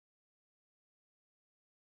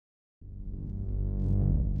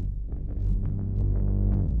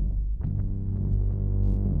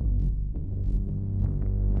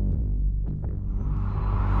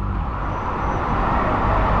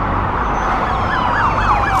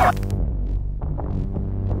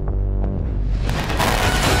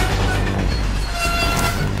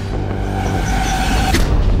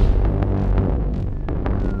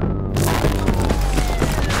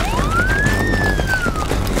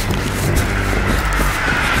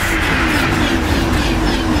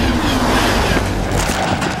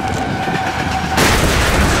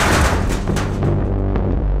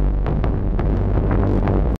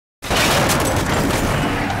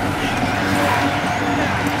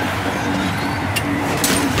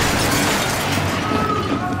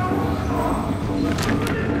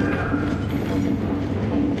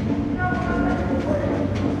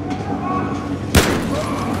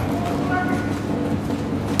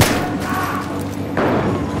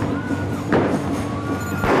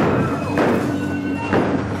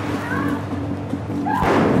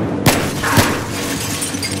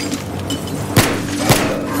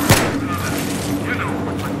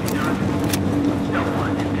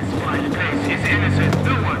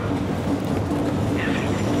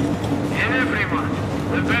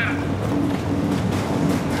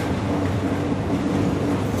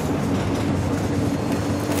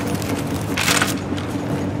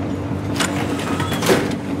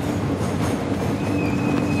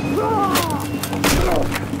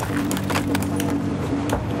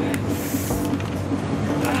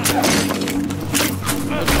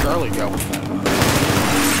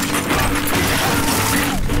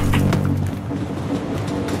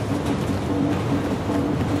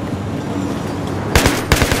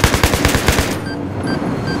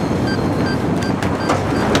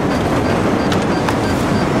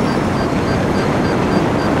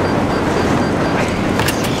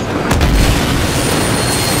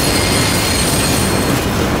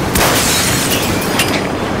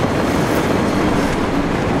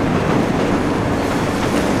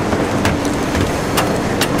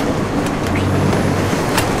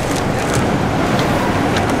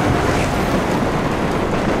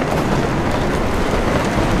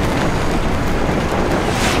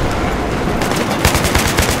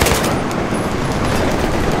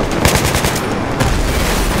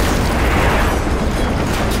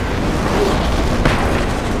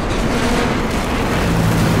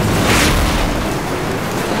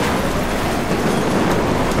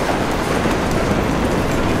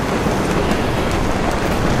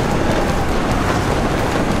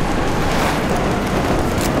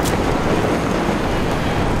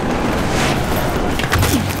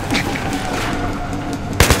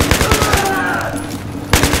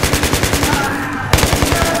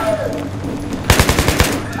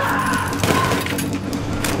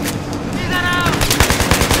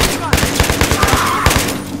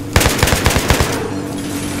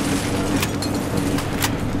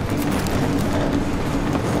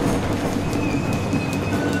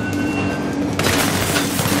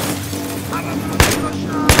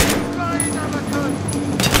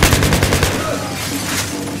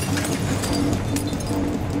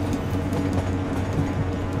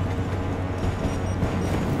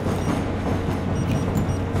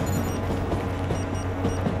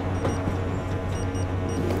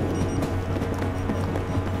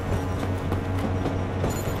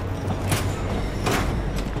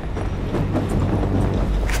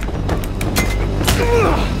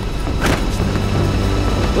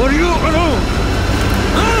are you alone?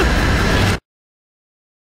 Huh?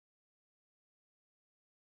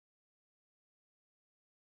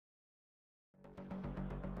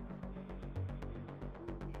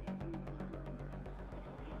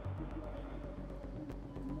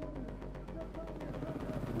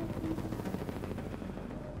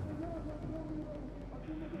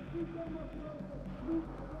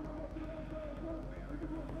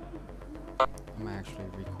 I'm actually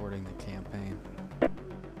recording the campaign.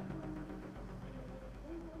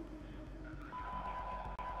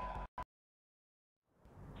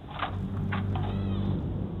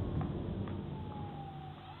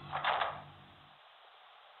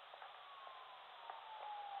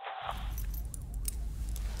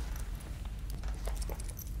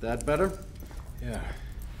 That better? Yeah.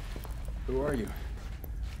 Who are you?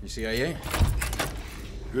 You CIA?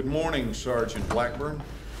 Good morning, Sergeant Blackburn.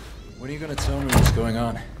 When are you gonna tell me what's going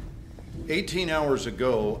on? 18 hours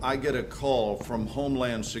ago, I get a call from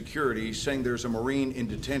Homeland Security saying there's a Marine in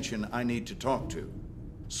detention I need to talk to.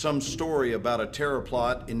 Some story about a terror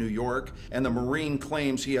plot in New York, and the Marine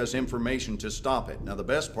claims he has information to stop it. Now, the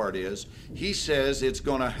best part is, he says it's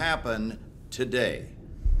gonna happen today.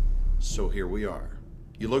 So here we are.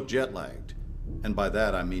 You look jet-lagged. And by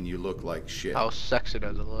that, I mean you look like shit. How sexy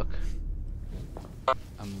does it look?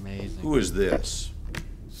 Amazing. Who is this?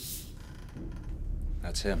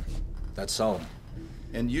 That's him. That's Solomon.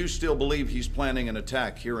 And you still believe he's planning an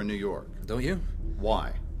attack here in New York? Don't you?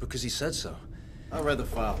 Why? Because he said so. I read the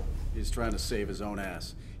file. He's trying to save his own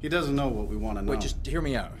ass. He doesn't know what we want to know. Wait, just hear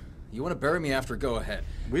me out. You want to bury me after, go ahead.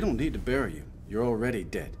 We don't need to bury you. You're already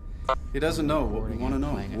dead. He doesn't know what we want to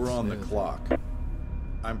know. We're on the clock.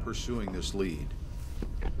 I'm pursuing this lead.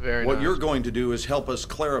 Very What nice. you're going to do is help us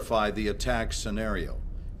clarify the attack scenario.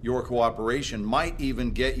 Your cooperation might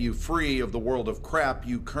even get you free of the world of crap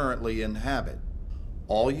you currently inhabit.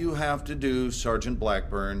 All you have to do, Sergeant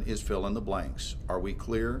Blackburn, is fill in the blanks. Are we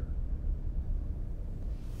clear?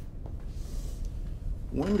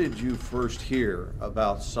 When did you first hear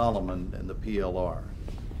about Solomon and the PLR?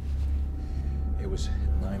 It was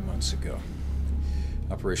 9 months ago.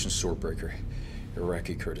 Operation Swordbreaker,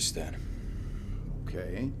 Iraqi Kurdistan.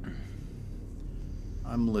 Okay.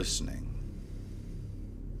 I'm listening.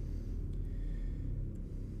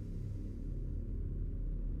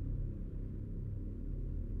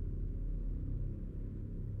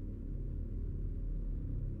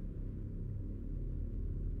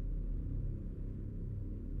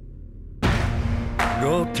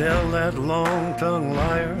 Go tell that long-tongued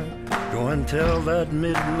liar. Go and tell that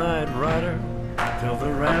midnight rider. Tell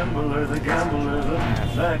the rambler, the gambler, the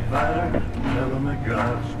backbiter. Tell him that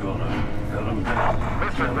God's gonna cut him down.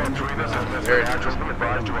 Mr. BF3, this is Mr. Actress. We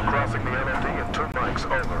advise you are crossing the NMD and 2 mics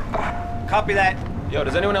over. Copy that. Yo,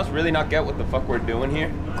 does anyone else really not get what the fuck we're doing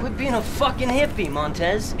here? Quit being a fucking hippie,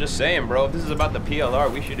 Montez. I'm just saying, bro, if this is about the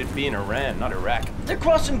PLR, we should be in Iran, not Iraq. They're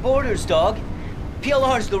crossing borders, dog.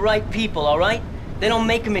 PLR's the right people, all right? They don't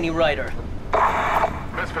make them any righter.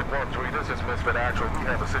 Misfit 1-3, this is Misfit Actual. We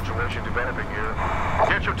have a situation developing here.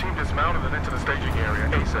 Get your team dismounted and into the staging area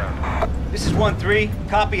ASAP. This is 1-3.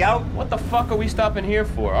 Copy out. What the fuck are we stopping here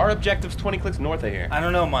for? Our objective's 20 clicks north of here. I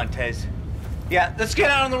don't know, Montez. Yeah, let's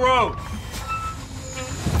get out on the road.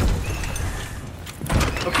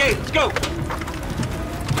 Okay, let's go.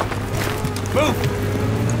 Move.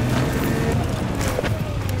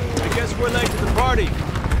 I guess we're late to the party.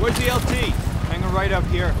 Where's the LT? Hanging right up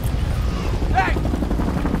here. Hey!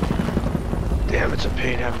 Damn, it's a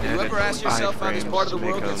pain having to You edit ever ask yourself how this iframes part of the to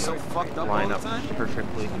world make gets so them fucked up all line the up time?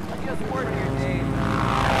 perfectly. Just work your name.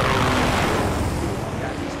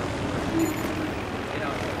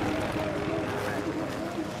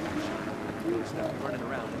 Running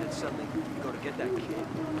around and then suddenly you go to get that kid. You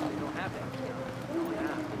don't have that kid. You don't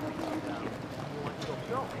have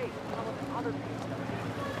Yo, hey, how about the other piece of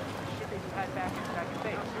shit that you had back in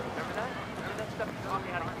Spain? Remember that? Remember that stuff you taught me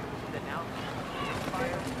how to use that now?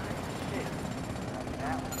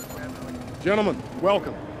 Gentlemen,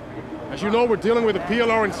 welcome. As you know, we're dealing with the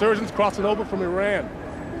PLR insurgents crossing over from Iran.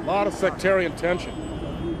 A lot of sectarian tension.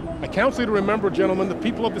 I counsel you to remember, gentlemen, the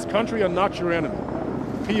people of this country are not your enemy.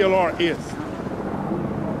 The PLR is.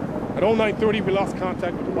 At 0930, we lost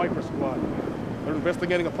contact with the Viper squad. They're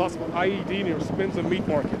investigating a possible IED near Spinza Meat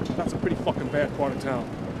Market. That's a pretty fucking bad part of town.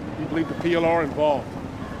 We believe the PLR involved.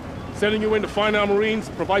 Sending you in to find our Marines,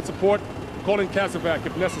 provide support, call in Casevac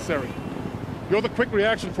if necessary. You're the quick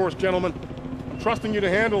reaction force, gentlemen. I'm trusting you to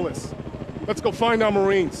handle this. Let's go find our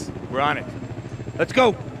Marines. We're on it. Let's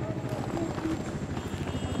go.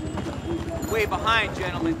 Way behind,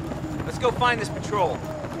 gentlemen. Let's go find this patrol.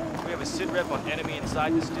 We have a sit rep on enemy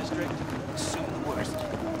inside this district. Assume the worst.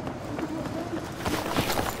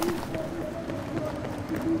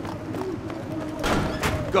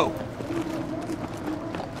 Go.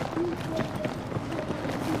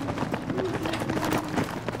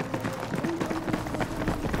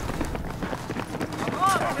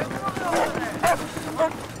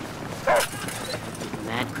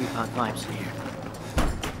 Mad creep-out vibes in here.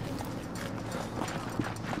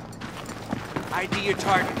 ID your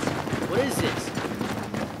targets. What is this?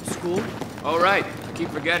 School? All right. I keep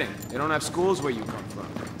forgetting. They don't have schools where you come from.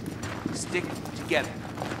 Stick together.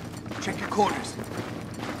 Check your corners.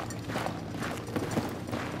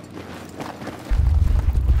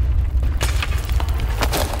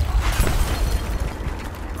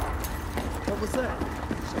 What was that?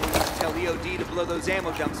 Tell EOD to blow those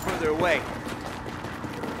ammo dumps further away.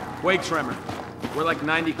 Wake tremor. We're like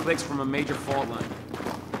 90 clicks from a major fault line.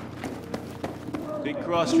 Big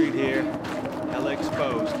cross street here. Hella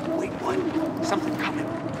exposed. Wait, what? Something coming.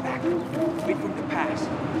 Back. Wait for him to pass.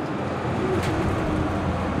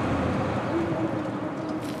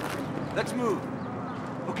 Let's move.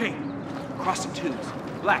 Okay. Cross the tubes.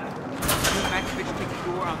 Black. Matchfix take the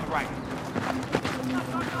door on the right.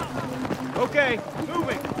 Okay,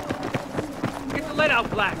 moving. Get the lead out,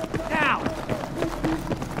 Black. Now!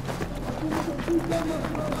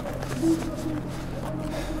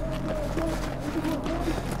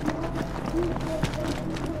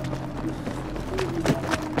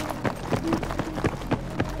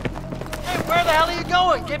 Hey, where the hell are you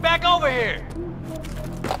going? Get back over here!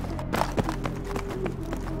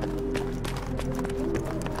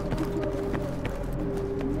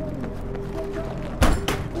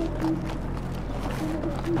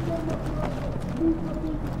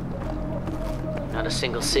 Not a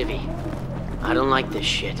single civvy. I don't like this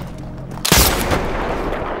shit. Gun!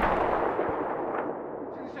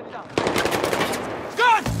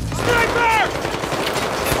 Sniper!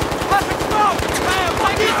 Let him go! Man,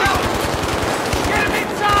 what is it? Get him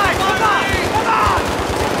inside! Come on! Come on!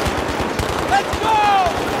 Let's go!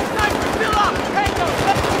 Sniper, fill up! Tango!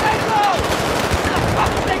 Tango! Where the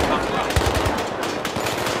fuck did they come from?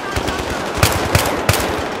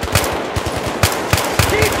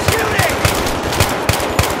 Keep shooting!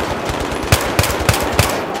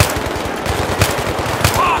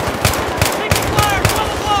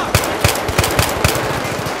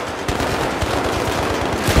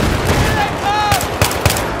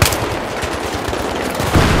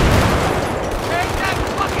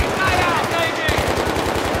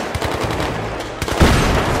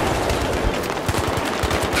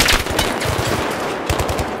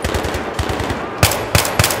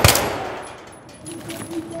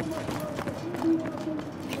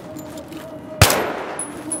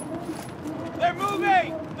 They're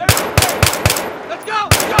moving! They're moving! Let's go!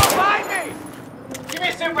 Let's go! Behind me! Give me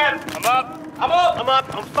a sit rep! I'm up! I'm up! I'm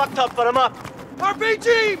up! I'm fucked up, but I'm up!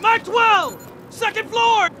 RPG! Mark 12! Second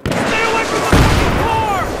floor! Stay away from the fucking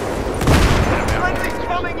floor! Friendly's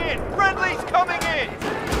coming in! Friendly's coming in!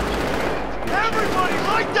 Everybody,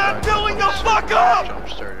 like that building the fuck up! Jump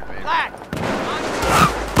started, man. Black!